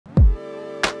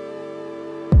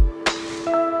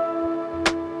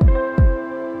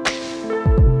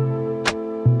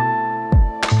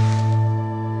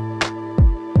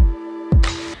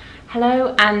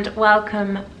and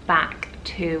welcome back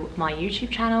to my YouTube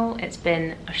channel. It's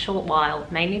been a short while,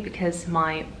 mainly because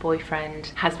my boyfriend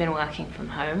has been working from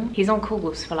home. He's on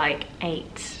calls for like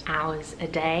 8 hours a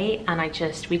day, and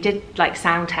we did like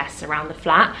sound tests around the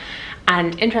flat.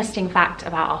 And interesting fact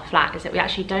about our flat is that we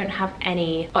actually don't have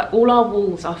any, all our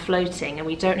walls are floating and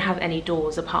we don't have any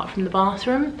doors apart from the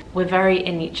bathroom. We're very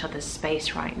in each other's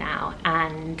space right now,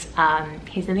 and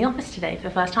he's in the office today for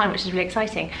the first time, which is really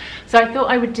exciting. So I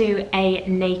thought I would do a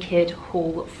naked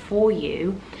haul for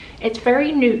you. It's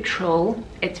very neutral,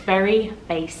 it's very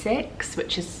basics,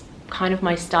 which is kind of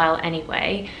my style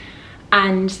anyway.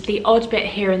 And the odd bit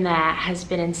here and there has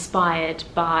been inspired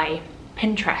by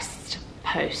Pinterest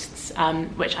posts,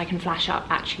 which I can flash up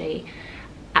actually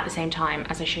at the same time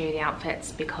as I show you the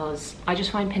outfits, because I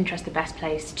just find Pinterest the best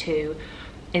place to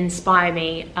inspire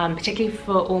me, particularly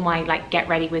for all my like get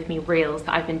ready with me reels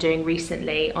that I've been doing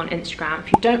recently on Instagram.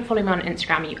 If you don't follow me on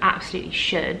Instagram, you absolutely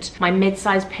should. My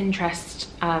mid-size Pinterest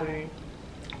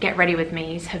get ready with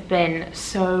me's have been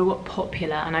so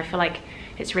popular, and I feel like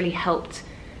it's really helped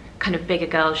kind of bigger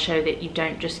girls show that you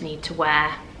don't just need to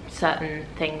wear certain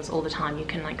things all the time. You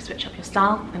can like switch up your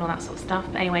style and all that sort of stuff.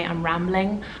 But anyway, I'm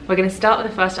rambling. We're going to start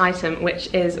with the first item,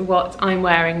 which is what I'm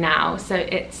wearing now. So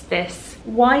it's this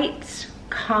white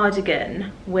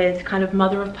cardigan with kind of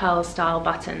mother of pearl style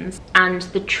buttons, and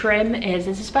the trim is,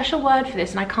 there's a special word for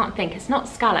this and I can't think, it's not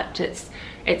scalloped, it's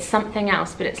something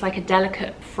else, but it's like a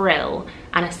delicate frill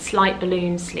and a slight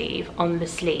balloon sleeve on the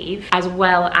sleeve, as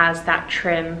well as that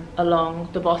trim along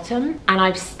the bottom. And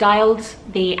I've styled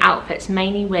the outfits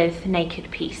mainly with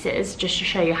naked pieces, just to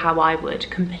show you how I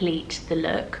would complete the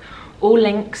look. All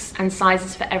links and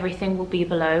sizes for everything will be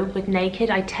below. With naked,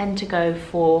 I tend to go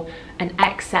for an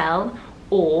XL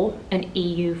or an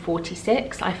EU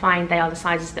 46. I find they are the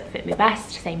sizes that fit me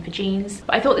best, same for jeans.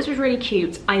 But I thought this was really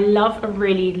cute. I love a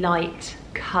really light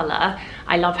color.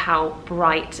 I love how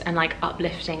bright and like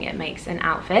uplifting it makes an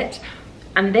outfit.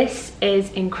 And this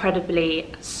is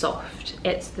incredibly soft.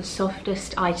 It's the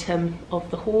softest item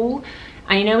of the haul.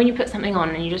 And you know when you put something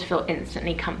on and you just feel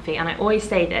instantly comfy, and I always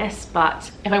say this,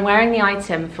 but if I'm wearing the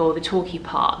item for the talky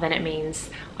part, then it means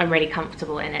I'm really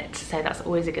comfortable in it, so that's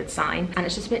always a good sign. And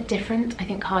it's just a bit different. I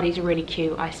think cardis are really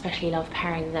cute. I especially love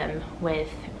pairing them with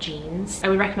jeans. I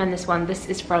would recommend this one. This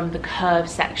is from the curve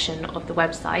section of the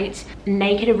website.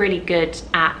 Naked are really good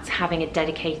at having a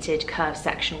dedicated curve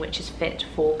section which is fit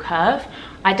for curve.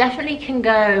 I definitely can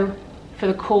go for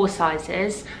the core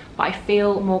sizes, but I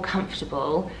feel more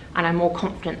comfortable and I'm more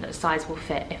confident that the size will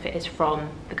fit if it is from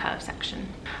the curve section.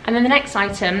 And then the next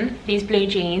item, these blue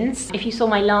jeans. If you saw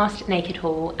my last naked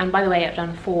haul, and by the way, I've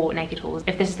done 4 naked hauls.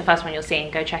 If this is the first one you're seeing,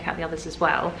 go check out the others as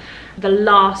well. The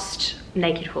last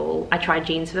naked haul, I tried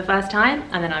jeans for the first time,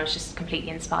 and then I was just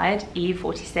completely inspired. EU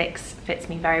 46 fits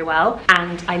me very well,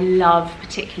 and I love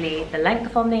particularly the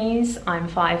length on these. I'm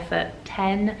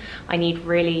 5'10". I need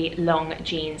really long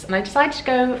jeans, and I decided to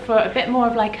go for a bit more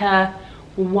of like a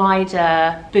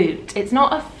wider boot. It's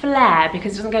not a flare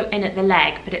because it doesn't go in at the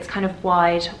leg, but it's kind of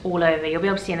wide all over. You'll be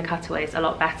able to see in the cutaways a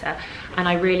lot better, and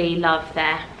I really love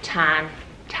their tan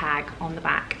tag on the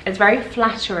back. It's very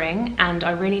flattering, and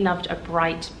I really loved a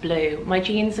bright blue. My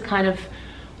jeans are kind of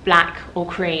black or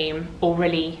cream or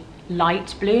really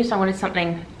light blue, so I wanted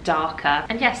something darker.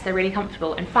 And yes, they're really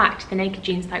comfortable. In fact, the naked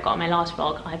jeans that I got in my last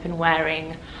vlog, I've been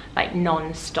wearing like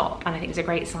non-stop, and I think it's a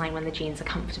great sign when the jeans are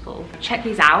comfortable. Check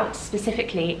these out,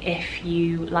 specifically if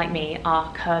you, like me,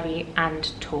 are curvy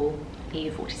and tall, EU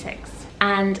 46.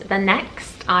 And the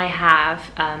next I have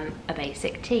a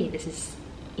basic tee. This is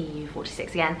EU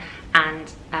 46 again,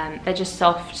 and they're just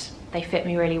soft. They fit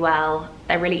me really well.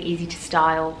 They're really easy to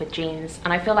style with jeans,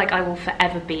 and I feel like I will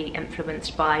forever be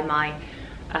influenced by my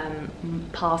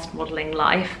past modelling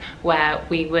life, where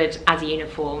we would, as a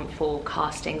uniform for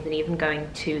castings and even going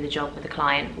to the job with a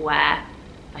client, wear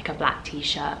like a black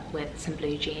t-shirt with some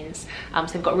blue jeans. So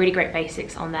they've got really great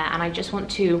basics on there, and I just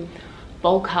want to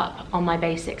bulk up on my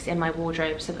basics in my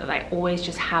wardrobe so that I always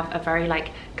just have a very like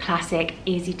classic,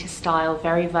 easy to style,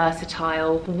 very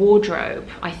versatile wardrobe.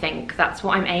 I think that's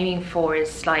what I'm aiming for,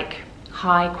 is like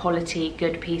high quality,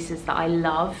 good pieces that I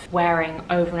love wearing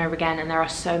over and over again. And there are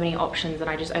so many options, and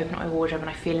I just open up my wardrobe and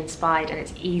I feel inspired, and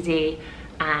it's easy,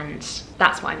 and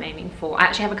that's what I'm aiming for. I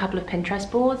actually have a couple of Pinterest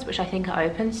boards which I think are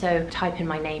open, so type in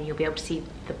my name, you'll be able to see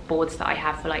the boards that I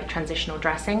have for like transitional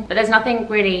dressing. But there's nothing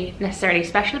really necessarily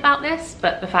special about this,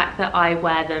 but the fact that I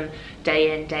wear them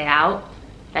day in, day out,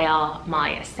 they are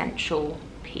my essential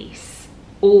piece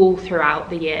all throughout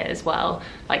the year as well.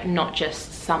 Like not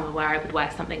just summer where I would wear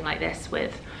something like this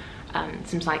with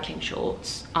some cycling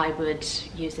shorts, I would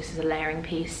use this as a layering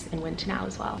piece in winter now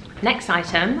as well. Next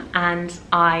item, and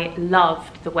I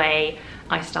loved the way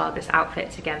I styled this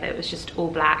outfit together, it was just all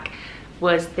black,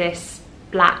 was this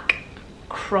black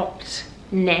cropped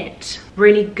knit,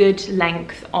 really good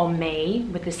length on me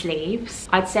with the sleeves.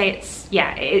 I'd say it's,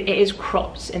 yeah, it is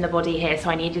cropped in the body here, so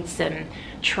I needed some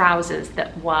trousers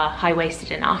that were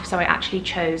high-waisted enough. So I actually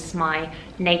chose my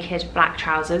NAKD black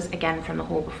trousers, again from the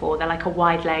haul before. They're like a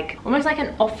wide leg, almost like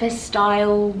an office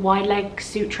style wide leg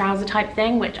suit trouser type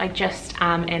thing, which I just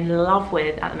am in love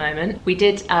with at the moment. We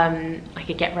did like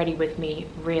a get ready with me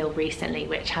reel recently,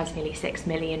 which has nearly 6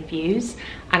 million views,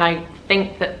 and I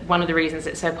think that one of the reasons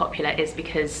it's so popular is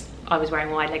because I was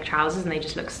wearing wide leg trousers and they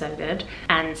just look so good.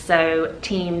 And so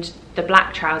teamed the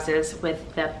black trousers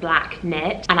with the black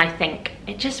knit, and I think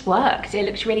it just worked. It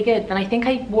looks really good. Then I think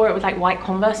I wore it with like white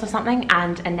Converse or something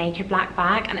and a NAKD black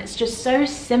bag, and it's just so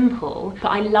simple. But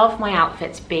I love my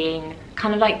outfits being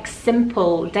kind of like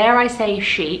simple, dare I say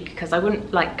chic, because I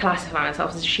wouldn't like classify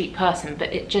myself as a chic person,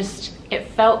 but it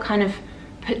felt kind of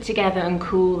put together and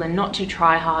cool and not too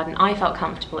try hard, and I felt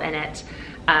comfortable in it.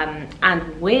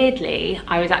 And weirdly,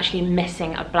 I was actually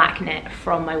missing a black knit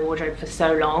from my wardrobe for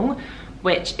so long,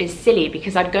 which is silly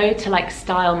because I'd go to like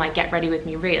style my get ready with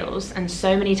me reels, and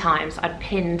so many times I'd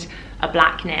pinned a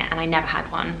black knit and I never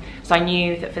had one. So I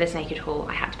knew that for this NAKD haul,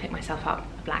 I had to pick myself up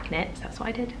a black knit, so that's what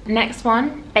I did. Next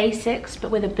one, basics,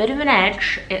 but with a bit of an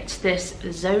edge. It's this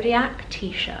Zodiac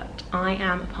t-shirt. I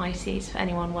am a Pisces, for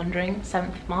anyone wondering.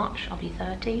 7th of March, I'll be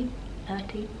 30.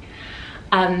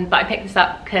 But I picked this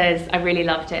up because I really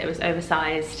loved it. It was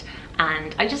oversized,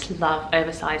 and I just love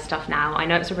oversized stuff now. I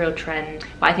know it's a real trend,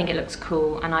 but I think it looks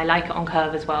cool, and I like it on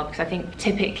curve as well, because I think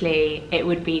typically it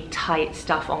would be tight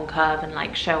stuff on curve and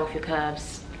like show off your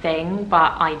curves thing,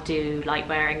 but I do like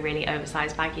wearing really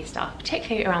oversized baggy stuff,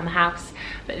 particularly around the house.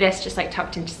 But this just like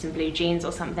tucked into some blue jeans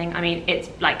or something. I mean, it's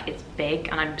big,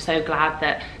 and I'm so glad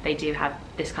that they do have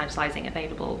this kind of sizing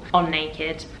available on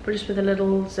NAKD, but just with a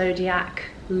little Zodiac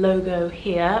logo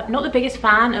here. Not the biggest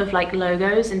fan of like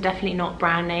logos, and definitely not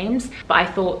brand names, but I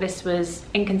thought this was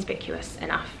inconspicuous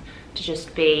enough to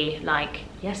just be like,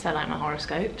 yes, I like my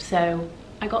horoscope, so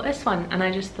I got this one. And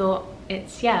I just thought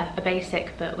it's, yeah, a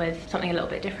basic but with something a little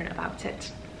bit different about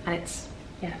it, and it's,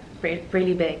 yeah,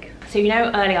 really big. So you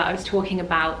know, earlier I was talking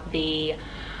about the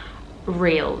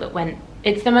reel that went,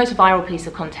 it's the most viral piece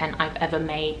of content I've ever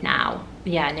made now.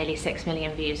 Yeah, nearly 6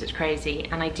 million views, it's crazy.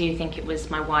 And I do think it was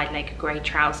my wide leg grey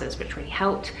trousers which really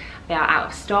helped. They are out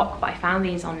of stock, but I found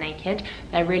these on NAKD.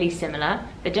 They're really similar.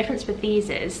 The difference with these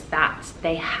is that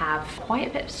they have quite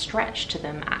a bit of stretch to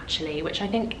them actually, which I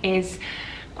think is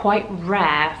quite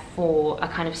rare for a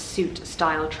kind of suit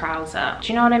style trouser. Do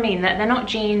you know what I mean? They're not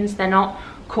jeans, they're not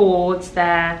cords,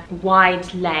 they're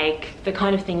wide leg, the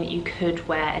kind of thing that you could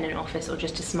wear in an office or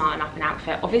just to smarten up an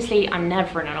outfit. Obviously, I'm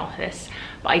never in an office,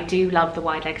 but I do love the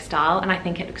wide leg style, and I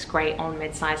think it looks great on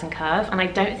mid-size and curve, and I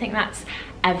don't think that's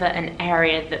ever an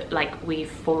area that like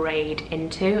we've forayed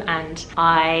into, and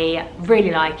I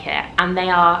really like it. And they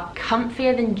are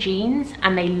comfier than jeans,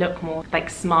 and they look more like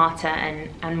smarter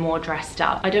and more dressed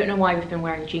up. I don't know why we've been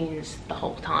wearing jeans the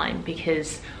whole time,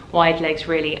 because wide legs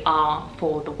really are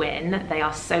for the win. They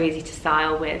are so easy to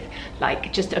style with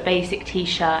like just a basic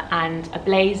t-shirt and a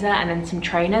blazer and then some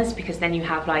trainers, because then you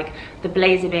have like the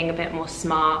blazer being a bit more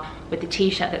smart with the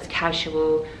t-shirt that's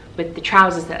casual, with the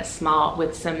trousers that are smart,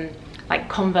 with some like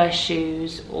Converse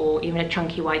shoes or even a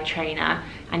chunky white trainer,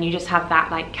 and you just have that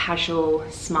like casual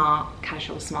smart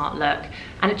look,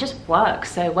 and it just works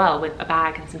so well with a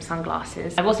bag and some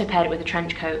sunglasses. I've also paired it with a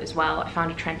trench coat as well. I found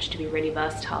a trench to be really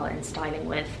versatile in styling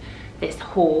with this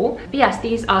haul. But yes,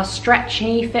 these are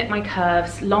stretchy, fit my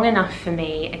curves, long enough for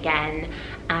me again.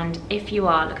 And if you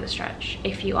are, look at the stretch,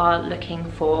 if you are looking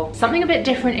for something a bit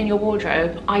different in your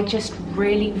wardrobe, I just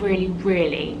really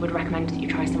would recommend that you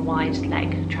try some wide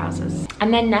leg trousers.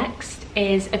 And then next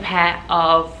is a pair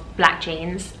of black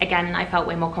jeans. Again, I felt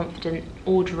way more confident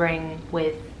ordering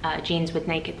with jeans with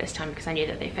NAKD this time, because I knew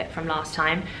that they fit from last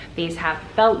time. These have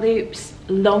belt loops,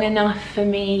 long enough for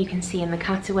me, you can see in the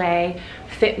cutaway,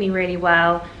 fit me really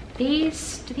well. Do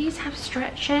these have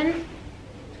stretch in?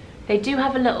 They do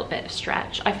have a little bit of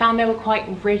stretch. I found they were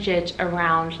quite rigid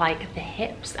around like the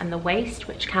hips and the waist,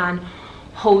 which can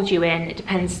hold you in. It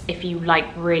depends if you like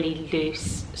really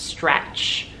loose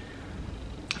stretch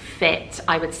fit.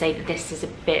 I would say that this is a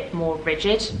bit more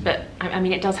rigid, but I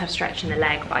mean it does have stretch in the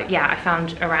leg, but yeah, I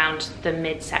found around the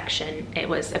midsection it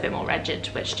was a bit more rigid,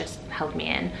 which just held me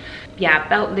in. Yeah,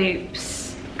 belt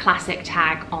loops, classic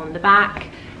tag on the back,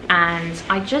 and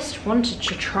I just wanted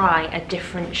to try a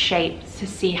different shape to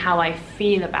see how I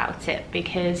feel about it,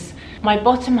 because my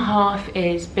bottom half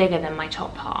is bigger than my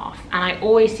top half, and I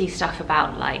always see stuff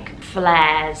about like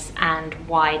flares and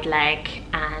wide leg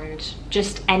and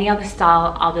just any other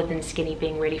style other than skinny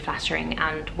being really flattering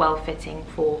and well-fitting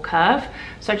for curve.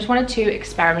 So I just wanted to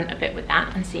experiment a bit with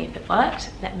that and see if it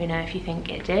worked. Let me know if you think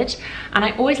it did. And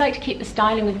I always like to keep the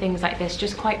styling with things like this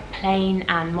just quite plain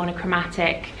and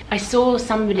monochromatic. I saw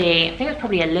somebody, I think it was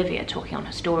probably Olivia, talking on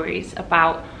her stories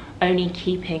about only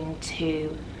keeping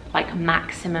to like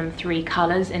maximum 3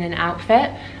 colors in an outfit,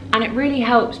 and it really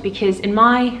helps, because in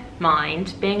my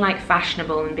mind being like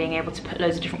fashionable and being able to put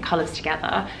loads of different colors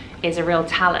together is a real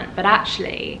talent, but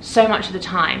actually so much of the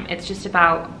time it's just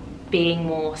about being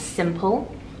more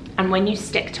simple. And when you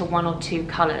stick to 1 or 2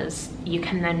 colors, you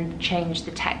can then change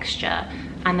the texture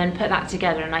and then put that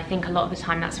together, and I think a lot of the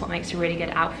time that's what makes a really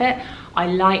good outfit. I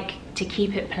like to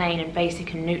keep it plain and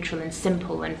basic and neutral and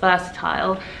simple and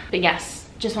versatile, but yes,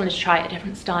 just wanted to try a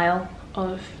different style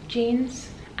of jeans,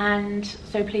 and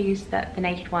so pleased that the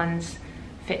naked ones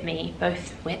fit me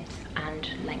both width and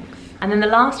length. And then the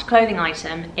last clothing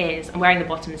item is, I'm wearing the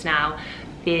bottoms now,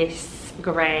 this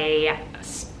grey,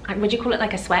 would you call it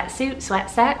like a sweatsuit,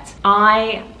 sweat set?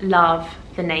 I love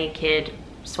the naked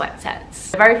sweat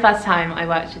sets. The very first time I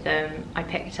worked with them, I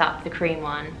picked up the cream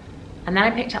one, and then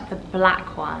I picked up the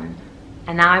black one,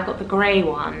 and now I've got the grey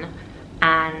one.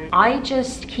 And I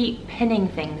just keep pinning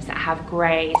things that have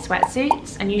grey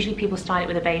sweatsuits, and usually people style it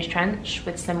with a beige trench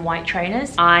with some white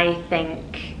trainers. I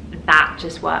think that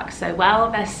just works so well.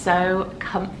 They're so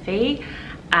comfy,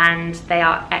 and they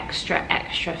are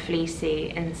extra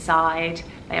fleecy inside.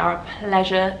 They are a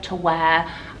pleasure to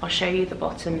wear. I'll show you the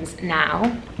bottoms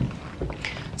now.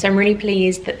 So I'm really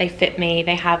pleased that they fit me.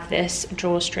 They have this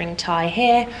drawstring tie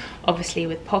here, obviously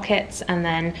with pockets, and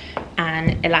then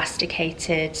an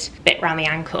elasticated bit around the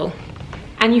ankle.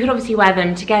 And you could obviously wear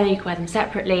them together, you could wear them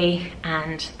separately,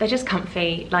 and they're just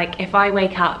comfy. Like if I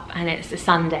wake up and it's a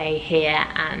Sunday here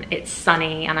and it's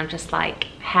sunny and I'm just like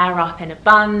hair up in a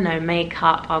bun, no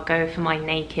makeup, I'll go for my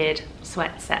naked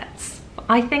sweat sets.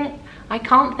 I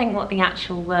can't think what the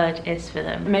actual word is for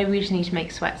them. Maybe we just need to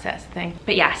make sweat sets a thing.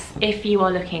 But yes, if you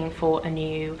are looking for a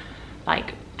new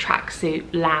like tracksuit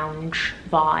lounge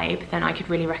vibe, then I could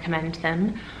really recommend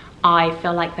them. I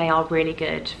feel like they are really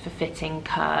good for fitting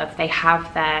curve. They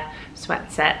have their sweat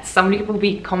sets. Somebody will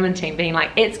be commenting being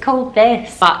like, it's called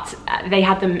this, but they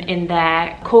have them in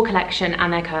their core collection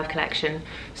and their curve collection.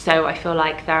 So I feel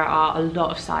like there are a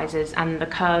lot of sizes, and the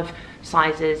curve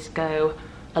sizes go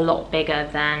a lot bigger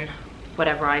than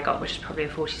whatever I got, which is probably a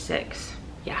 46.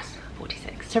 Yes,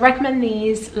 46. So recommend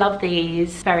these, love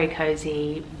these, very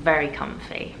cozy, very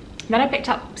comfy. Then I picked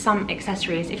up some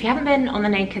accessories. If you haven't been on the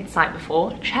Naked site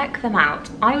before, check them out.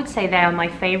 I would say they are my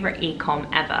favorite e-com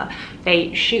ever.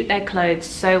 They shoot their clothes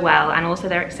so well, and also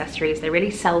their accessories. They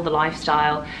really sell the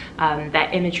lifestyle. Their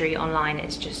imagery online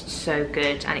is just so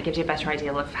good, and it gives you a better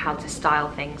idea of how to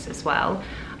style things as well.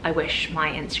 I wish my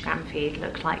Instagram feed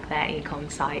looked like their e-com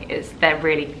site. They're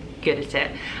really good at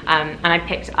it. And I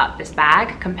picked up this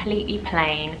bag, completely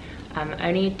plain,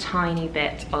 only a tiny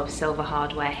bit of silver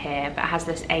hardware here, but it has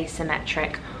this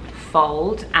asymmetric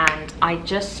fold, and I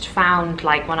just found,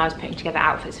 like, when I was putting together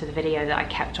outfits for the video, that I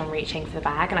kept on reaching for the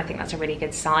bag, and I think that's a really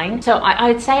good sign. So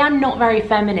I'd say I'm not very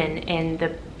feminine in the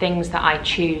things that I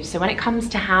choose. So when it comes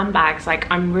to handbags, like,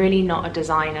 I'm really not a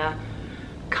designer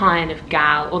kind of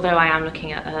gal, although I am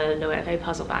looking at Loewe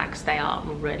puzzle bags. They are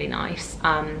really nice.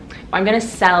 I'm gonna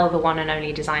sell the one and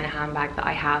only designer handbag that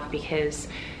I have, because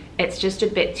it's just a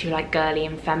bit too like girly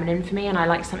and feminine for me, and I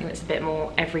like something that's a bit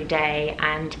more everyday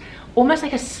and almost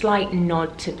like a slight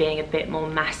nod to being a bit more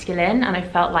masculine. And I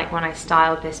felt like when I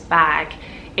styled this bag,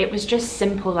 it was just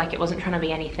simple. Like, it wasn't trying to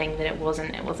be anything that it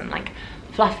wasn't like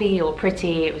fluffy or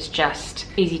pretty. It was just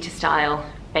easy to style,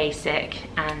 basic,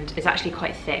 and it's actually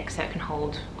quite thick, so it can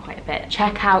hold quite a bit.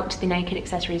 Check out the Naked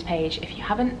accessories page if you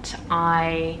haven't.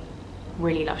 I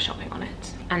really love shopping on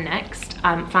it. And next,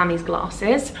 found these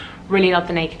glasses. Really love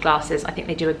the Naked glasses. I think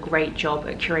they do a great job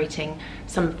at curating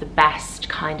some of the best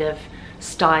kind of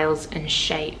styles and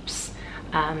shapes.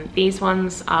 These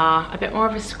ones are a bit more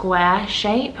of a square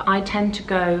shape. I tend to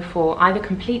go for either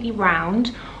completely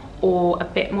round or a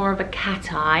bit more of a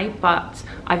cat eye, but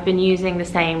I've been using the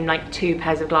same like 2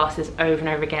 pairs of glasses over and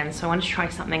over again, so I wanted to try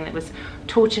something that was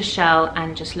tortoise shell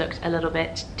and just looked a little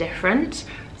bit different.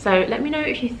 So let me know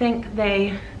if you think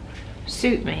they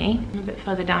suit me. I'm a bit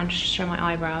further down to show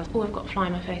my eyebrows. Oh, I've got a fly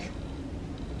in my face.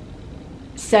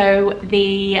 So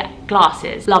the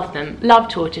glasses, love them, love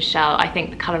tortoiseshell. I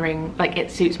think the colouring, like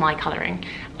it suits my colouring,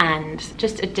 and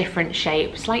just a different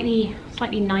shape, slightly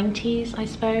 90s I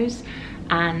suppose,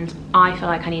 and I feel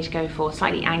like I need to go for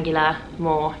slightly angular,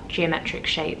 more geometric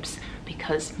shapes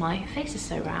because my face is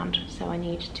so round, so I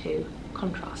need to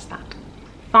contrast that.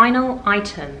 Final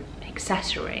item,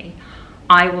 accessory.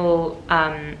 I will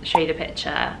show you the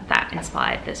picture that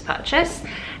inspired this purchase.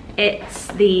 It's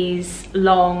these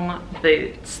long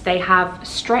boots. They have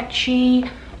stretchy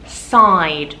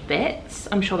side bits.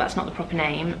 I'm sure that's not the proper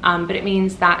name, but it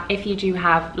means that if you do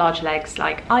have large legs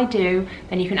like I do,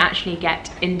 then you can actually get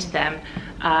into them.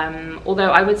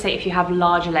 Although I would say if you have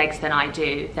larger legs than I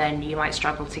do, then you might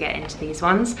struggle to get into these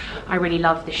ones. I really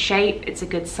love the shape. It's a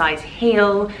good size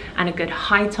heel and a good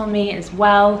height on me as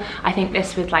well. I think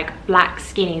this with like black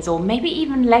skinnies or maybe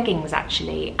even leggings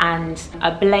actually and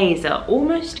a blazer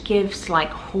almost gives like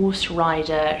horse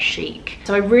rider chic.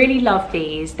 So I really love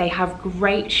these. They have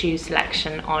great shoe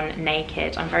selection on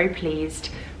NAKD. I'm very pleased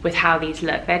with how these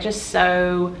look. They're just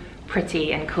so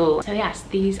pretty and cool. So yes,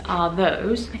 these are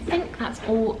those. I think that's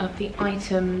all of the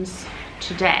items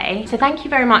today. So thank you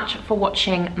very much for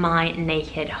watching my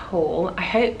NAKD haul. I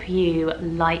hope you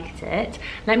liked it.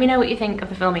 Let me know what you think of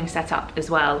the filming setup as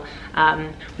well.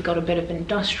 We've got a bit of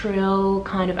industrial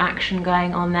kind of action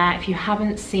going on there. If you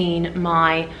haven't seen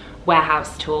my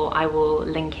warehouse tour, I will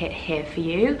link it here for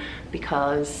you,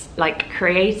 because like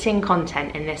creating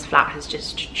content in this flat has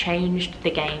just changed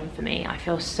the game for me. I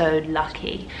feel so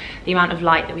lucky. The amount of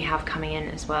light that we have coming in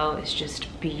as well is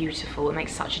just beautiful. It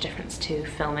makes such a difference to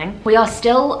filming. We are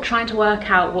still trying to work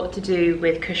out what to do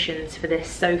with cushions for this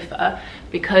sofa,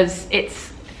 because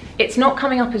it's not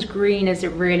coming up as green as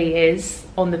it really is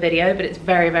on the video, but it's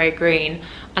very, very green.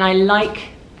 And I like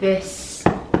this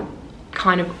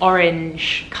kind of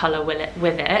orange color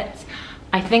with it.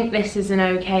 I think this is an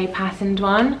okay patterned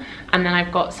one, and then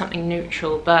I've got something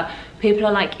neutral, but people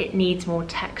are like, it needs more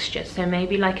texture, so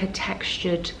maybe like a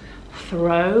textured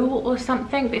throw or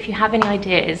something. But if you have any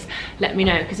ideas, let me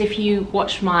know, because if you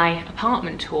watched my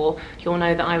apartment tour, you'll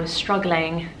know that I was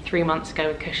struggling 3 months ago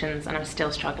with cushions, and I'm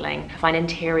still struggling. I find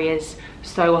interiors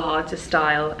so hard to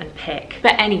style and pick.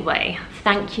 But anyway,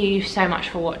 thank you so much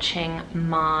for watching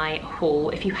my haul.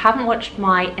 If you haven't watched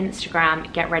my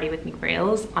Instagram Get Ready With Me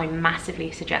Reels, I massively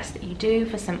suggest that you do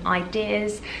for some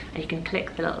ideas, and you can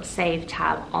click the little save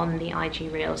tab on the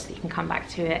IG Reels so that you can come back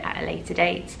to it at a later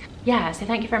date. Yeah, so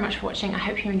thank you very much for watching. I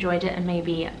hope you enjoyed it and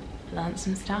maybe learned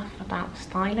some stuff about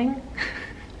styling.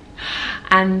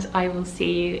 And I will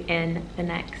see you in the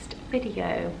next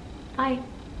video. Bye.